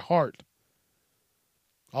care of your heart.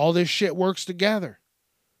 All this shit works together.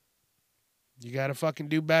 You got to fucking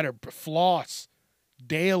do better. Floss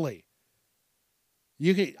daily.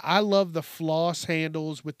 I love the floss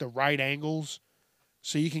handles with the right angles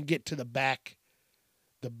so you can get to the back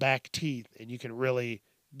teeth and you can really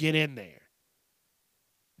get in there.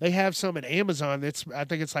 They have some at Amazon I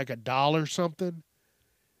think it's like $1 something,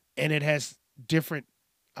 and it has different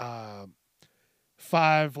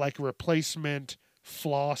 5 like replacement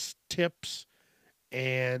floss tips,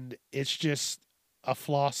 and it's just a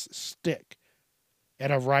floss stick at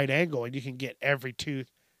a right angle, and you can get every tooth.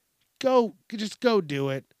 Just go do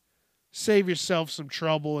it. Save yourself some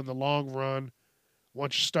trouble in the long run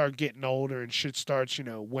once you start getting older and shit starts, you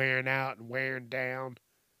know, wearing out and wearing down.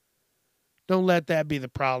 Don't let that be the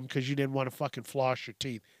problem because you didn't want to fucking floss your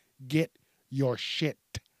teeth. Get your shit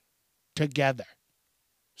together.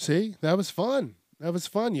 See, that was fun. That was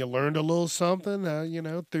fun. You learned a little something.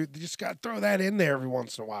 You just got to throw that in there every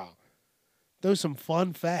once in a while. Throw some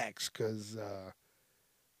fun facts because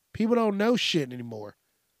people don't know shit anymore.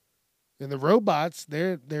 And the robots,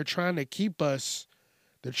 they're trying to keep us.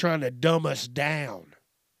 They're trying to dumb us down.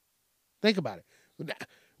 Think about it.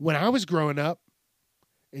 When I was growing up,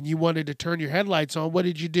 and you wanted to turn your headlights on, what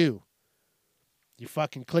did you do? You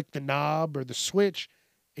fucking click the knob or the switch,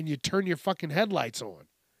 and you turn your fucking headlights on.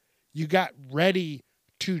 You got ready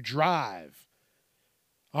to drive.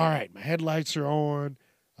 All right, my headlights are on.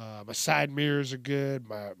 My side mirrors are good.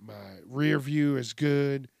 My rear view is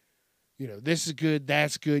good. This is good.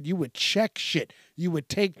 That's good. You would check shit. You would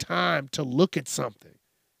take time to look at something.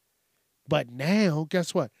 But now,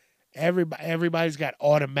 guess what? Everybody's got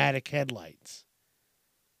automatic headlights.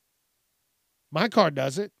 My car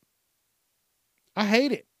does it. I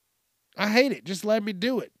hate it. Just let me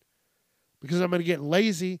do it. Because I'm going to get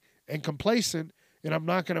lazy and complacent, and I'm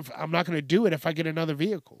not going to do it if I get another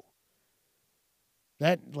vehicle.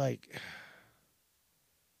 There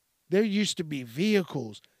used to be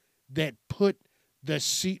vehicles that put the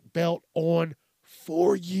seatbelt on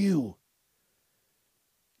for you.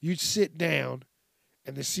 You'd sit down,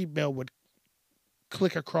 and the seatbelt would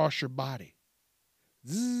click across your body.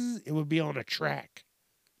 Zzz, it would be on a track.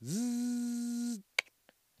 Zzz,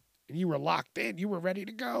 and you were locked in. You were ready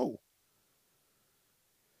to go.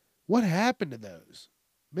 What happened to those?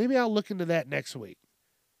 Maybe I'll look into that next week.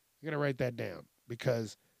 I'm going to write that down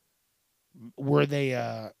because were they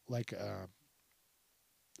a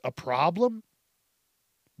problem?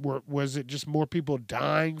 Was it just more people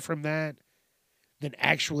dying from that than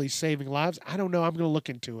actually saving lives? I don't know. I'm going to look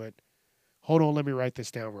into it. Hold on. Let me write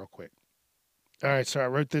this down real quick. All right. So I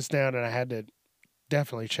wrote this down and I had to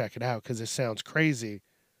definitely check it out because it sounds crazy.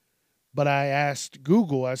 But I asked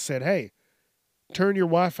Google, I said, hey, turn your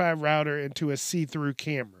Wi-Fi router into a see-through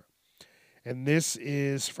camera. And this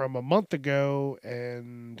is from a month ago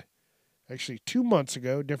and actually 2 months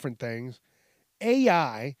ago, different things.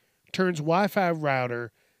 AI turns Wi-Fi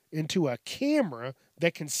router into a camera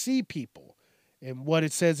that can see people. And what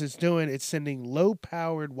it says it's doing, it's sending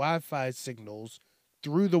low-powered Wi-Fi signals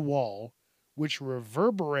through the wall, which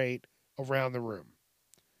reverberate around the room.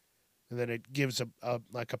 And then it gives a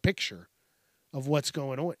picture of what's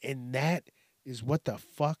going on. And that is what the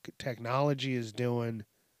fuck technology is doing.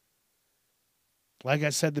 Like I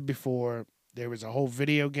said before, there was a whole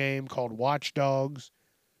video game called Watch Dogs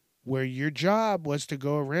where your job was to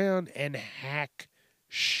go around and hack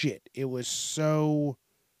shit. It was so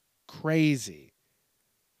crazy.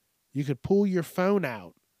 You could pull your phone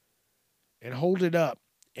out and hold it up,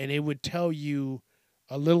 and it would tell you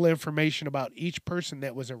a little information about each person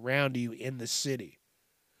that was around you in the city.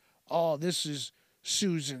 Oh, this is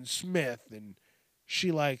Susan Smith, and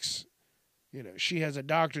she likes, she has a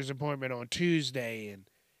doctor's appointment on Tuesday,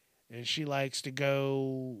 and she likes to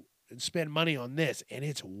go and spend money on this, and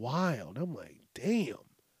it's wild. I'm like, damn.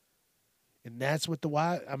 And that's what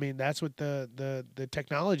that's what the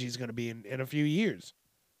technology is going to be in a few years.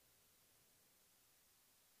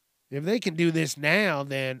 If they can do this now,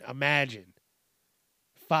 then imagine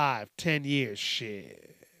 5-10 years.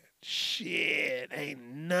 Shit,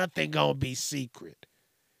 ain't nothing gonna be secret.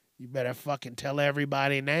 You better fucking tell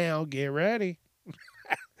everybody now. Get ready.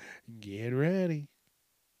 Get ready.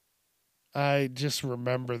 I just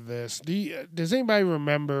remember this. Does anybody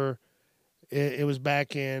remember? It was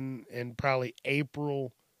back in probably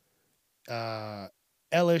April.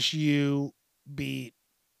 LSU beat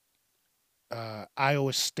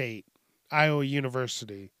Iowa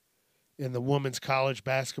University in the women's college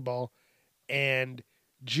basketball, and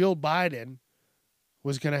Jill Biden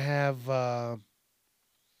was going to have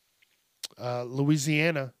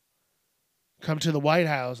Louisiana come to the White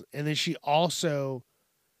House, and then she also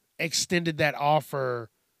extended that offer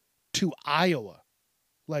to Iowa.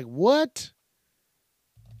 Like, what?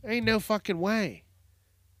 Ain't no fucking way.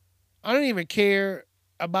 I don't even care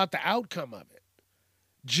about the outcome of it.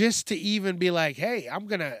 Just to even be like, hey, I'm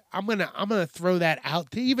gonna throw that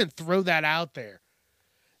out. To even throw that out there.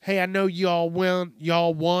 Hey, I know y'all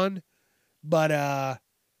won, but how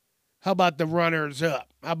about the runners up?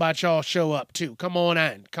 How about y'all show up too? Come on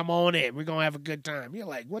in. We're gonna have a good time. You're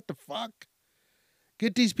like, what the fuck?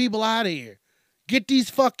 Get these people out of here. Get these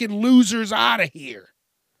fucking losers out of here.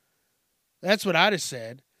 That's what I'd have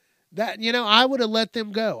said. I would have let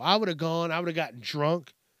them go. I would have gone. I would have gotten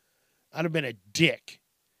drunk. I'd have been a dick.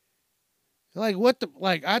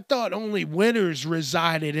 Like, I thought only winners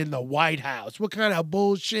resided in the White House. What kind of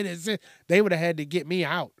bullshit is this? They would have had to get me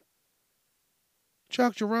out.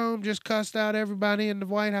 Chuck Jerome just cussed out everybody in the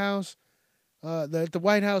White House. the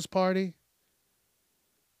White House party.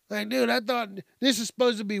 Like, dude, I thought this is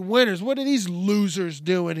supposed to be winners. What are these losers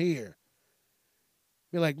doing here?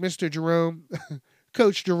 Be like, Mr. Jerome,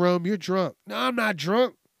 Coach Jerome, you're drunk. No, I'm not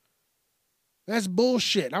drunk. That's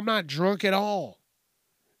bullshit. I'm not drunk at all.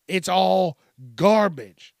 It's all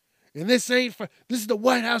garbage. And this is the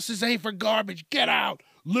White House. This ain't for garbage. Get out,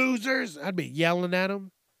 losers. I'd be yelling at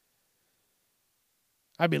them.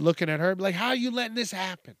 I'd be looking at her, be like, how are you letting this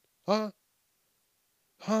happen? Huh?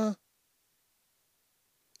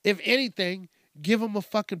 If anything, give them a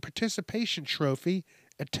fucking participation trophy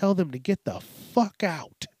and tell them to get the fuck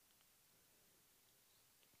out.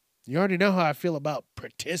 You already know how I feel about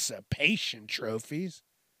participation trophies.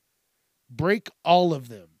 Break all of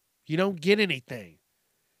them. You don't get anything.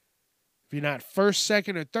 If you're not first,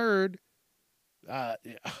 second, or third, then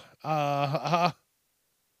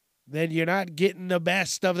you're not getting the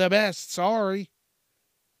best of the best. Sorry.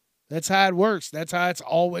 That's how it works. That's how it's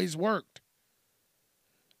always worked.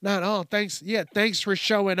 Not all. Thanks. Yeah, thanks for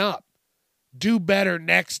showing up. Do better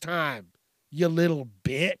next time, you little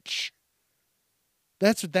bitch.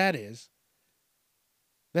 That's what that is.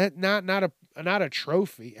 That not a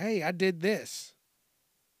trophy. Hey, I did this.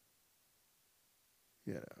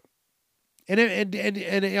 You know.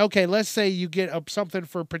 And okay, let's say you get up something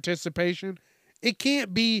for participation. It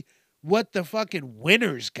can't be what the fucking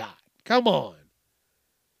winners got. Come on.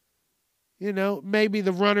 You know, maybe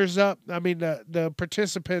the runners-up, the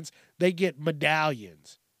participants, they get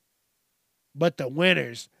medallions. But the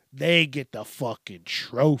winners, they get the fucking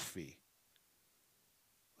trophy.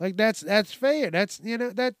 Like, that's fair.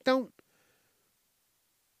 The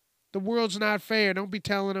world's not fair. Don't be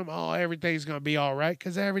telling them, oh, everything's going to be all right,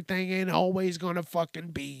 because everything ain't always going to fucking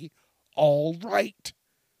be all right.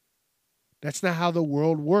 That's not how the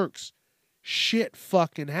world works. Shit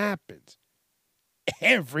fucking happens.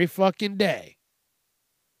 Every fucking day.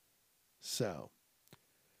 So,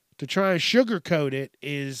 to try and sugarcoat it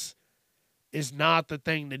is not the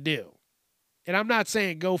thing to do. And I'm not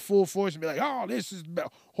saying go full force and be like, oh, this is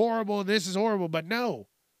horrible, this is horrible. But no.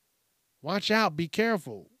 Watch out. Be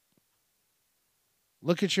careful.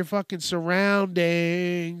 Look at your fucking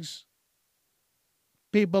surroundings.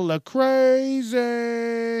 People are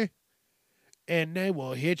crazy. And they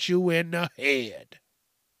will hit you in the head.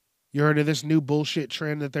 You heard of this new bullshit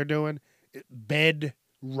trend that they're doing? Bed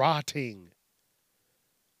rotting.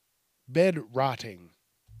 Bed rotting.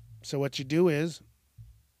 So what you do is,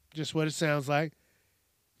 just what it sounds like,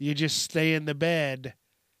 you just stay in the bed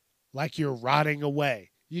like you're rotting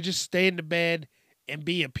away. You just stay in the bed and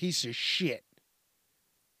be a piece of shit.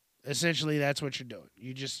 Essentially, that's what you're doing.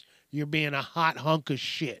 You're being a hot hunk of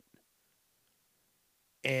shit.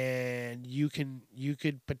 And you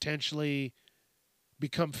could potentially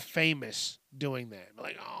become famous doing that.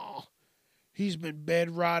 Like, oh, he's been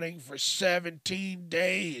bed rotting for 17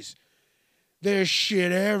 days. There's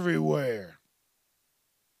shit everywhere.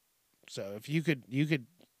 So if you could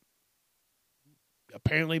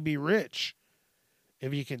apparently be rich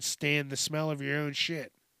if you can stand the smell of your own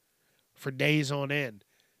shit for days on end.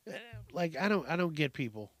 Like, I don't get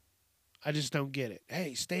people. I just don't get it.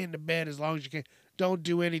 Hey, stay in the bed as long as you can. Don't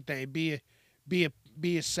do anything. Be a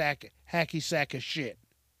hacky sack of shit.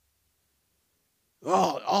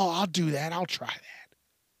 Oh, I'll do that. I'll try that.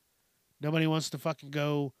 Nobody wants to fucking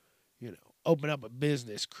go, open up a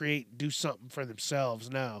business, do something for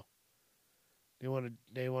themselves. No. They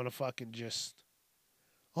want to fucking just,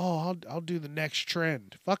 I'll do the next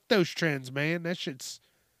trend. Fuck those trends, man. That shit's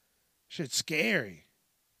scary.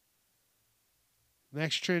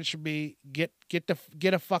 Next trend should be get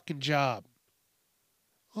a fucking job.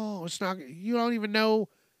 Oh, it's not. You don't even know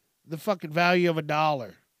the fucking value of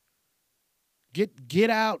 $1. Get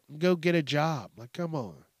out and go get a job. Like, come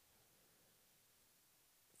on.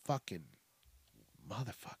 Fucking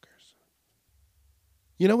motherfuckers.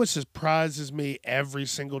 You know what surprises me every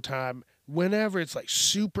single time? Whenever it's like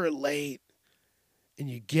super late and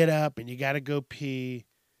you get up and you got to go pee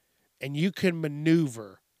and you can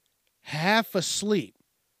maneuver half asleep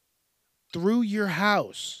through your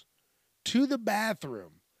house to the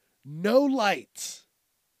bathroom, no lights,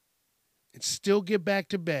 and still get back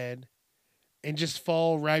to bed and just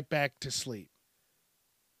fall right back to sleep.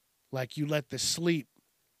 Like you let the sleep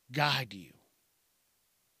guide you.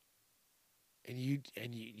 And you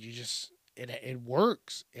just, it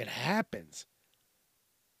works. It happens.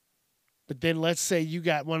 But then let's say you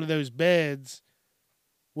got one of those beds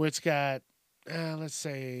where it's got, let's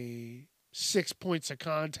say 6 points of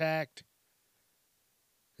contact.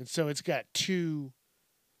 And so it's got 2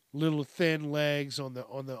 little thin legs on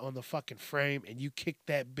the fucking frame, and you kick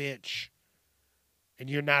that bitch and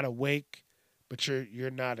you're not awake. but you're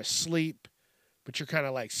not asleep, but you're kind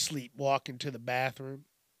of like sleepwalking to the bathroom.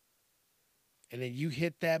 And then you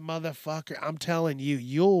hit that motherfucker, I'm telling you,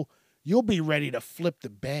 you'll be ready to flip the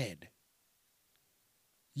bed.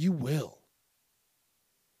 You will.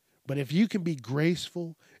 But if you can be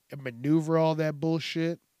graceful and maneuver all that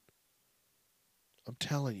bullshit, I'm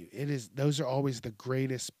telling you, those are always the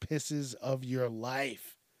greatest pisses of your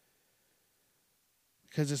life.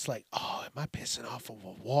 Because it's like, oh, am I pissing off of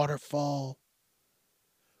a waterfall?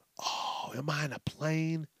 Oh, am I in a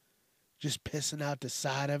plane just pissing out the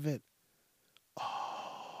side of it?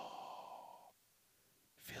 Oh,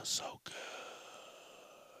 feels so good.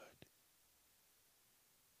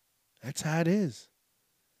 That's how it is.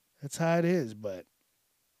 That's how it is. But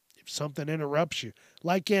if something interrupts you,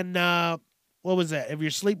 like in, what was that? If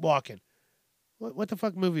you're sleepwalking, what the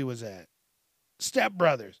fuck movie was that? Step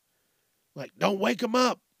Brothers. Like, don't wake them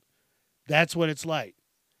up. That's what it's like.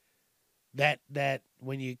 That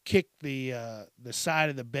when you kick the side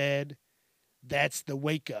of the bed, that's the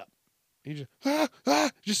wake up. You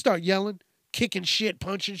just start yelling, kicking shit,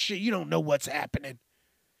 punching shit. You don't know what's happening.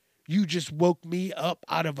 You just woke me up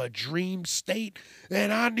out of a dream state,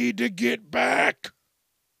 and I need to get back.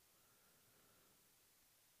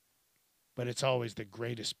 But it's always the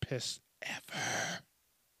greatest piss ever.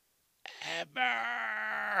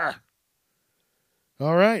 Ever.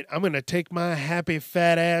 All right, I'm going to take my happy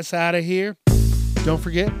fat ass out of here. Don't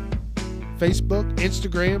forget, Facebook,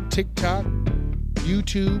 Instagram, TikTok,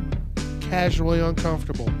 YouTube, Casually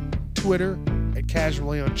Uncomfortable. Twitter, at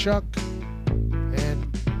Casually Unchuck. And,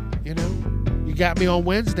 you got me on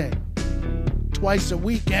Wednesday. Twice a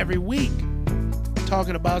week, every week.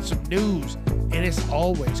 Talking about some news. And it's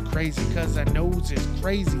always crazy because the news is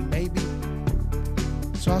crazy, baby.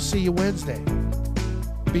 So I'll see you Wednesday.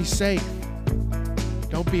 Be safe.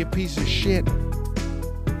 Don't be a piece of shit.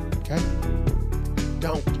 Okay?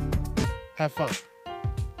 Don't. Have fun.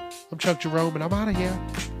 I'm Chuck Jerome, and I'm out of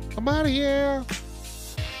here.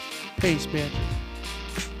 Peace, bitch.